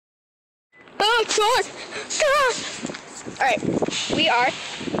Alright, we are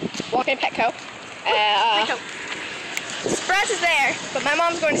walking to Petco. Sprouts is there, but my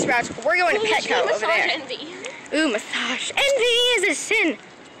mom's going to Sprouts. We're going to Petco over there. Envy. Ooh, massage. Envy is a sin.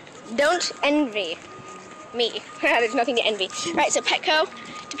 Don't envy me. There's nothing to envy. Alright, so Petco.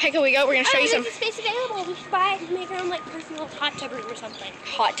 To Petco we go. We're going to show you some. There's a space available. We should buy and make our own like personal hot tub room or something.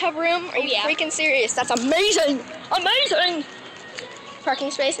 Hot tub room? Are you freaking serious? That's amazing. Amazing. Parking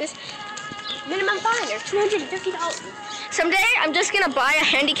spaces. Minimum fine or $250. Someday I'm just going to buy a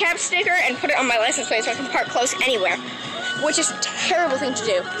handicap sticker and put it on my license plate so I can park close anywhere. Which is a terrible thing to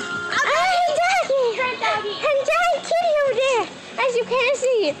do. Hey, Doggy! And giant kitty over there, as you can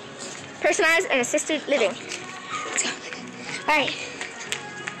see. Personalized and assisted living. Let's go. Alright.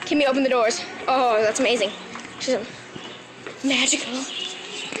 Kimmy, open the doors. Oh, that's amazing. She's magical.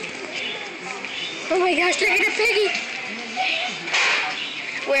 Oh my gosh, look at the piggy.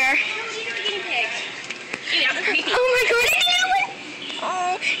 Where? Oh my god.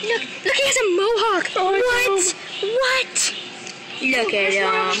 Oh, look, he has a mohawk. Oh, what? Look at him.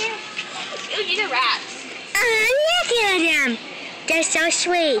 Ooh, these are rats. Look at him. They're so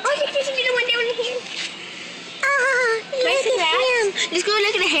sweet. Oh, look, there's another one down here. Look at him. Let's go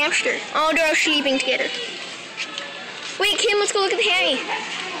look at the hamster. Oh, they're all sleeping together. Wait, Kim, let's go look at the hammy.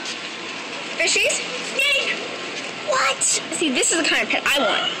 Fishies? Snake. What? See, this is the kind of pet I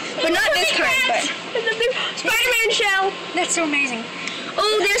want. But not this kind, but... Spider-Man shell. That's so amazing.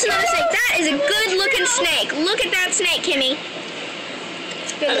 Oh, there's another snake. That is a good-looking snake. Look at that snake, Kimmy.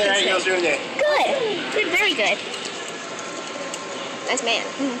 Good-looking snake. Good. Good, very good. Nice man.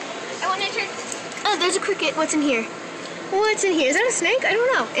 I want to turn... Oh, there's a cricket. What's in here? What's in here? Is that a snake? I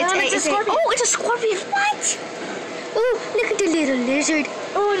don't know. It's a scorpion. Oh, it's a scorpion. What? Oh, look at the little lizard.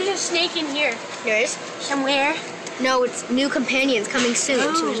 Oh, there's a snake in here. There is? Somewhere. No, it's new companions coming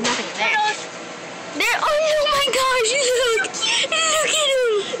soon, so there's nothing there. There. Oh my gosh! Look at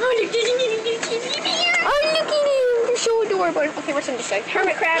him! Oh, look at him! They're so adorable. Okay, what's in this thing?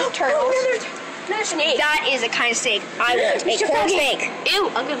 Hermit crab, turtles. Oh, another snake. That is a kind of snake I want. A corn snake. Ew,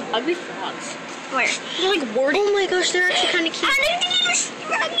 ugly frogs. Where? They're like warty. Oh my gosh, they're actually kind of cute.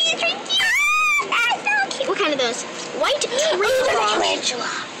 What kind of those? White tarantula.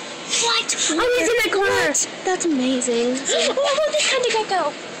 What? Oh, it's in the corner. That's amazing. Oh, look, this kind of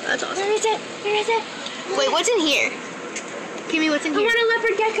gecko. That's awesome. Where is it? Where is it? Wait, what's in here? Kimmy, what's in here? I want a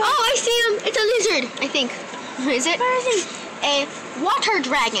leopard gecko. Oh, I see him. It's a lizard, I think. Is it? Where is he? A water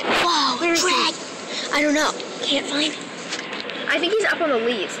dragon. Wow, where is he? I don't know. Can't find. I think he's up on the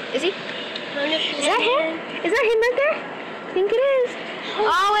leaves. Is he? Is that him? Is that him right there? I think it is.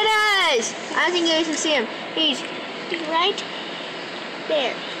 Oh, it is. I don't think you guys can see him. He's right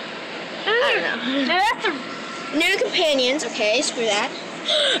there. I don't know. No, that's a... New companions. Okay, screw that.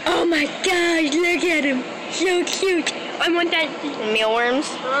 Oh my gosh, look at him. So cute. I want that. Mealworms.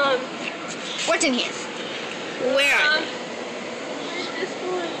 What's in here? Where are they?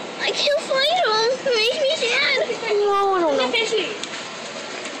 I can't find them. It makes me sad. No, I don't know. Fishy.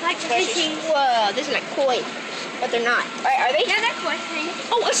 Like fishy. Whoa, this is like koi. But they're not. Are they? Yeah, they're koi.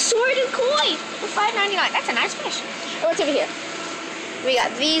 Oh, a sorted koi for $5.99. That's a nice fish. Oh, what's over here? We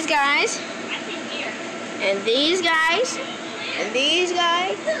got these guys. And these guys. And these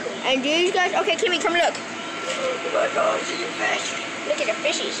guys. And these guys. Okay, Kimmy, come look. Oh my gosh, it's a fish. Look at the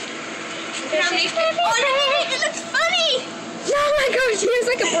fishies. Oh, it looks funny. Oh my gosh, he has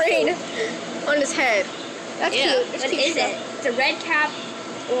like a brain on his head. That's cute. That's what cute is stuff. it? It's a red cap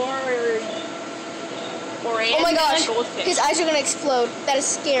or orange. Oh my gosh, goldfish. his eyes are gonna explode. That is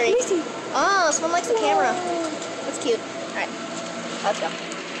scary. Oh, someone likes the camera. That's cute. Alright, let's go.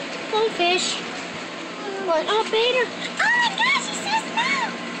 Goldfish. What? Oh, beta. Oh my gosh, he's so small.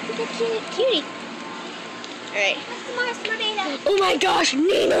 He's a cute cutie. Alright. What's the more beta? Oh my gosh,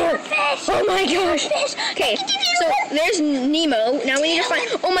 Nemo! Fish. Oh my gosh! Okay, so there's Nemo. Now we need to find.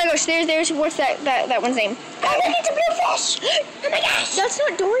 Oh my gosh, there's what's that one's name? Oh, look, it's a blue fish. Oh my gosh. That's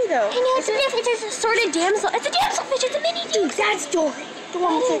not Dory though. I know, it's a sorted damsel. It's a damselfish. It's a mini dude. That's Dory. The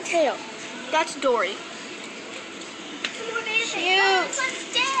one with the tail. That's Dory. Cute. This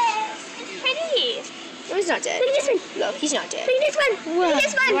one's dead. It's pretty. No, he's not dead. Look at this one. Look, he's not dead. Look at this one. Whoa. Look at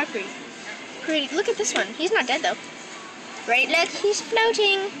this one. You are pretty. Look at this one. He's not dead though. Right? Look, he's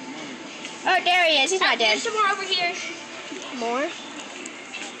floating. Oh, there he is. He's not dead. There's some more over here. More?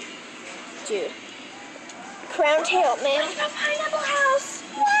 Dude. Crown tail, man. It's a pineapple house.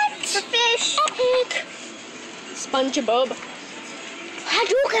 What? The fish. Epic. SpongeBob.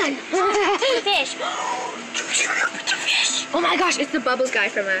 Hadouken. The fish. Oh my gosh, it's the Bubbles guy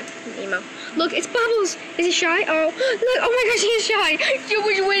from Nemo. Look, it's Bubbles. Is he shy? Oh, look. Oh my gosh, he is shy. So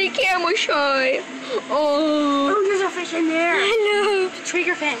much way to camera shy. Oh. Oh, there's a fish in there. Hello.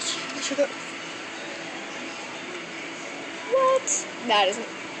 Triggerfish. What? That isn't.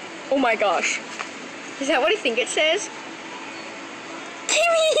 Oh my gosh. Is that what I think it says?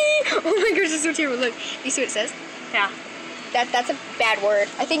 Kimmy! Oh my gosh, that's so terrible. Look, you see what it says? Yeah. That's a bad word.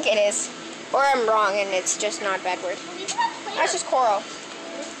 I think it is. Or I'm wrong and it's just not a bad word. That's just coral.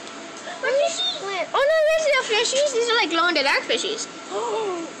 Oh no, those are fishies. These are like glow in the dark fishies.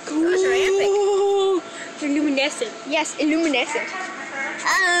 Oh, Those are epic. They're luminescent. Yes, illuminescent.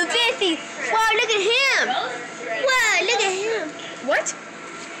 Oh, fancy. Wow, look at him. Wow, look at him. What?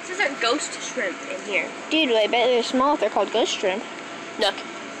 These are ghost shrimp in here. Dude, I bet they're small if they're called ghost shrimp. Look,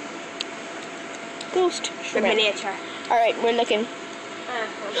 Ghost the shrimp. miniature. Alright, we're looking.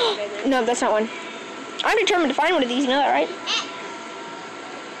 No, that's not one. I'm determined to find one of these, you know that, right?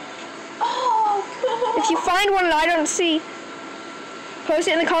 Oh, cool. If you find one that I don't see, post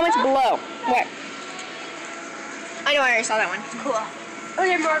it in the comments below. What? I know I already saw that one. Cool. Oh,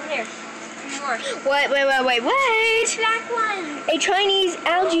 there's more over here. There's more. Wait. Black one. A Chinese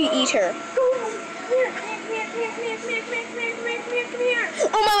algae eater. Come here.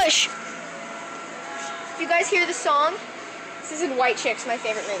 Oh my gosh! Do you guys hear the song? This is in White Chicks, my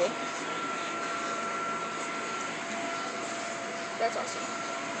favorite movie. That's awesome.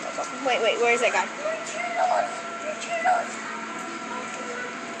 That's awesome. Wait, where is that guy?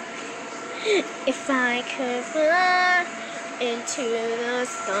 If I could fly into the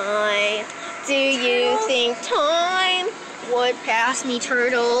sky, do you think time would pass me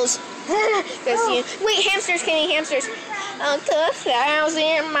turtles? Wait, hamsters, Kenny, hamsters. A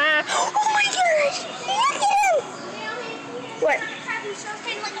 1,000 miles. Oh my gosh! Look at him! What?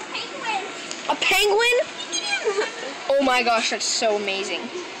 A penguin? Oh my gosh, that's so amazing.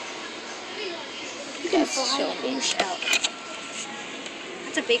 That's so big shell.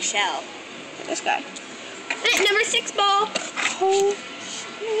 That's a big shell. This guy. Number 6 ball. Holy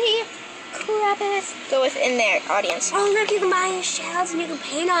crap! Go within there, audience. Oh, look, you can buy your shells and you can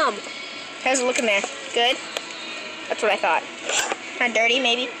paint them. How's it looking there? Good? That's what I thought. Kind of dirty,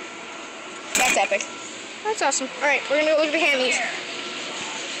 maybe? That's epic. That's awesome. Alright, we're gonna go look at the hammies.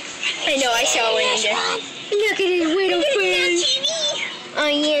 I know, I saw one in there. Look at his little face. Oh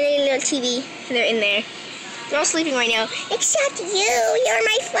yeah, they're little TV. They're in there. They're all sleeping right now. Except you. You're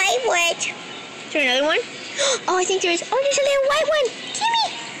my favorite. Is there another one? Oh, I think there is. Oh, there's a little white one.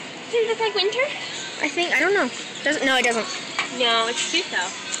 Kimmy. Does it look like Winter? I don't know. No, it doesn't. No, it's cute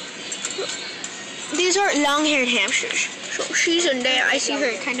though. These are long-haired hamsters. So she's in there. I see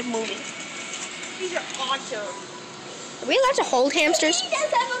her kind of moving. These are awesome. Are we allowed to hold hamsters? He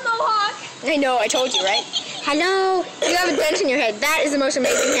does have a mohawk. I know, I told you, right? Hello. You have a dent in your head. That is the most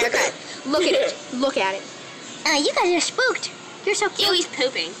amazing haircut. Look at it. Look at it. You guys are spooked. You're so cute. Ew, he's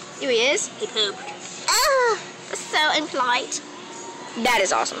pooping. Here he is. He pooped. Oh, so impolite. That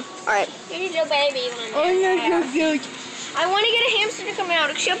is awesome. All right. Here's your baby one. Oh, you're so cute. I want to get a hamster to come out,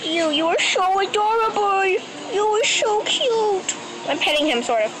 except you. You are so adorable. You are so cute. I'm petting him,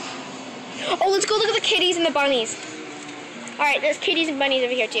 sort of. Oh, let's go look at the kitties and the bunnies. All right, there's kitties and bunnies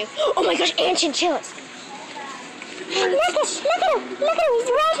over here, too. Oh, my gosh, and chinchillas. Look at him. Look at him. He's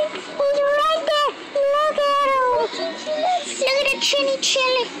right there. Look at him. Look at the chinny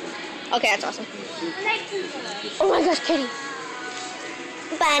chili. Okay, that's awesome. Oh, my gosh, kitty.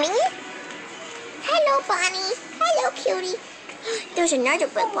 Bunny? Hello, Bunny. Hello, cutie. There's another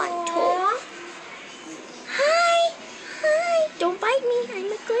big one, too. Hi. Hi. Don't bite me.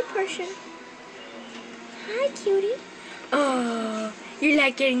 I'm a good person. Hi, cutie. Oh, you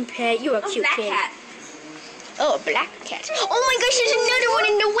like getting pet. You're a cute black kitty. cat. Oh, a black cat. Oh my gosh, there's another one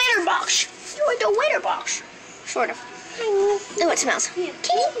in the winter box. You're in the winter box. Sort of. Oh, it smells. Kitty.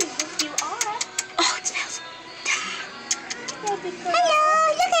 You are. Oh, it smells. Hello, Look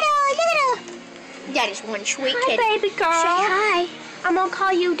at her. Look at her. That is one sweet hi, kitty. baby girl. Say hi. I'm gonna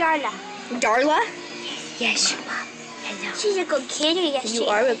call you Darla. Darla? Yes. Hello. She's a good kitty. Yes, You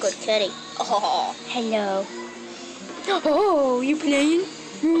are a good kitty. Oh. Hello. Oh, you playing?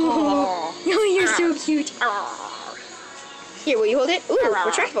 Oh, you're so cute. Here, will you hold it? Ooh,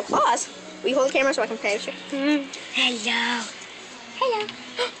 retractable claws. Will you hold the camera so I can play with you? Hello. Hello.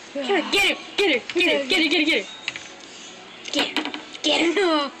 Here, get her. Get her. Get her. Get her. Get her. Get her. Get her. Get her.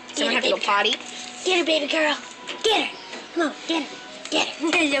 No. Someone have to go potty. Get her, baby girl. Get her. Come on, get her. Get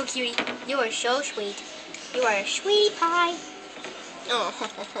her. Hello, cutie. You are so sweet. You are a sweetie pie. Oh,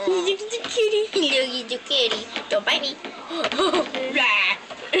 You the cutie. hello, you do kitty. Don't bite me.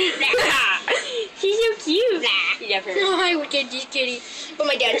 She's so cute. Love her. Oh, I look at this kitty. But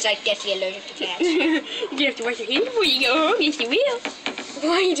my dad's like deathly allergic to cats. You have to wash your hands before you go home. Yes, you will.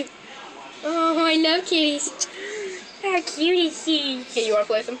 Why? Oh, I love kitties. How cute is she? Here, you want to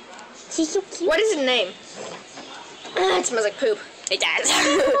play with him? She's so cute. What is his name? It smells like poop. It does.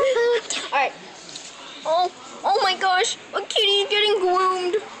 Alright. Oh my gosh. A kitty is getting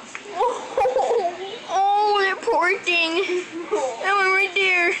groomed. Oh, that poor thing. That one right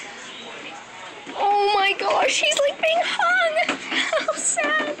there. Oh my gosh. He's like being hung. How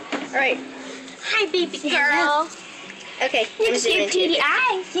sad. Alright. Hi, baby girl. Okay. You have pretty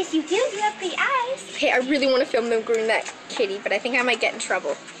eyes. Yes, you do. You have pretty eyes. Okay, I really want to film them grooming that kitty, but I think I might get in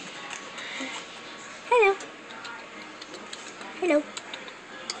trouble. Hello. Hello.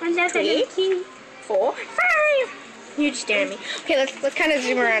 I'm just a little kitty. 4, 5. You're just staring at me. Okay, let's kind of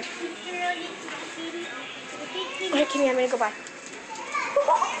zoom around. Okay, Kimmy, I'm gonna go by.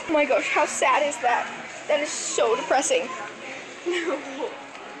 Oh my gosh, how sad is that? That is so depressing.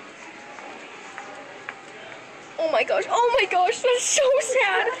 Oh my gosh, that's so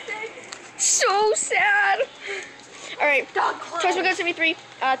sad. So sad. Alright, Trust Me Go 73,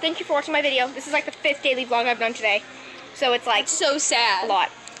 thank you for watching my video. This is like the 5th daily vlog I've done today. So it's like So sad. a lot.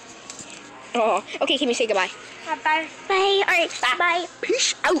 Oh, okay, Kimmy, say goodbye. Bye. Bye. Alright, bye.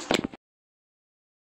 Peace out.